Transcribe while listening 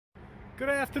Good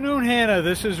afternoon, Hannah.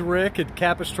 This is Rick at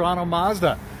Capo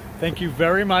Mazda. Thank you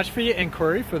very much for your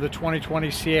inquiry for the 2020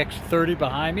 CX-30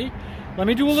 behind me. Let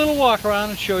me do a little walk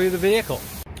around and show you the vehicle.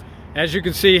 As you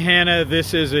can see, Hannah,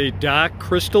 this is a dark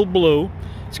crystal blue.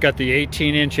 It's got the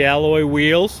 18-inch alloy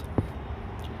wheels.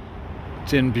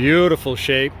 It's in beautiful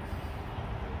shape.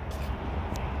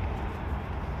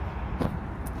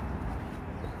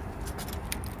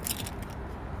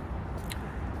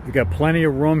 You've got plenty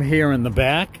of room here in the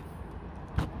back.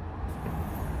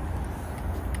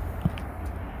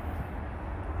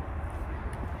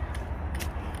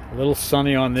 A little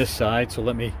sunny on this side, so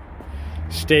let me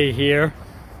stay here.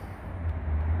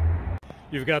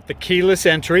 You've got the keyless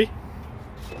entry.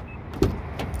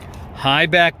 High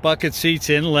back bucket seats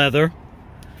in leather.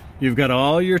 You've got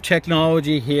all your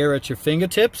technology here at your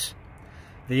fingertips.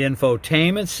 The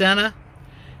infotainment center.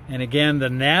 And again, the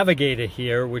navigator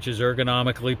here, which is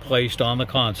ergonomically placed on the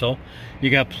console. You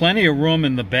got plenty of room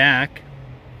in the back.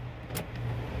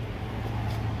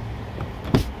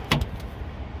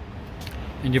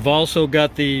 And you've also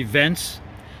got the vents,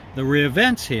 the rear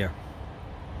vents here.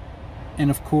 And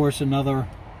of course another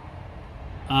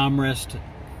armrest,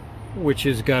 which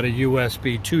has got a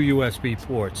USB, 2 USB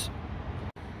ports.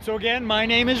 So again, my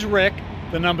name is Rick.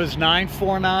 The number's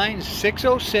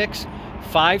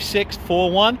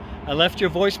 949-606-5641. I left your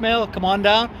voicemail. Come on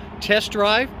down, test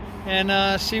drive,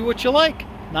 and see what you like.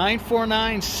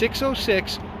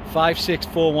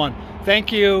 949-606-5641.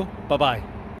 Thank you. Bye-bye.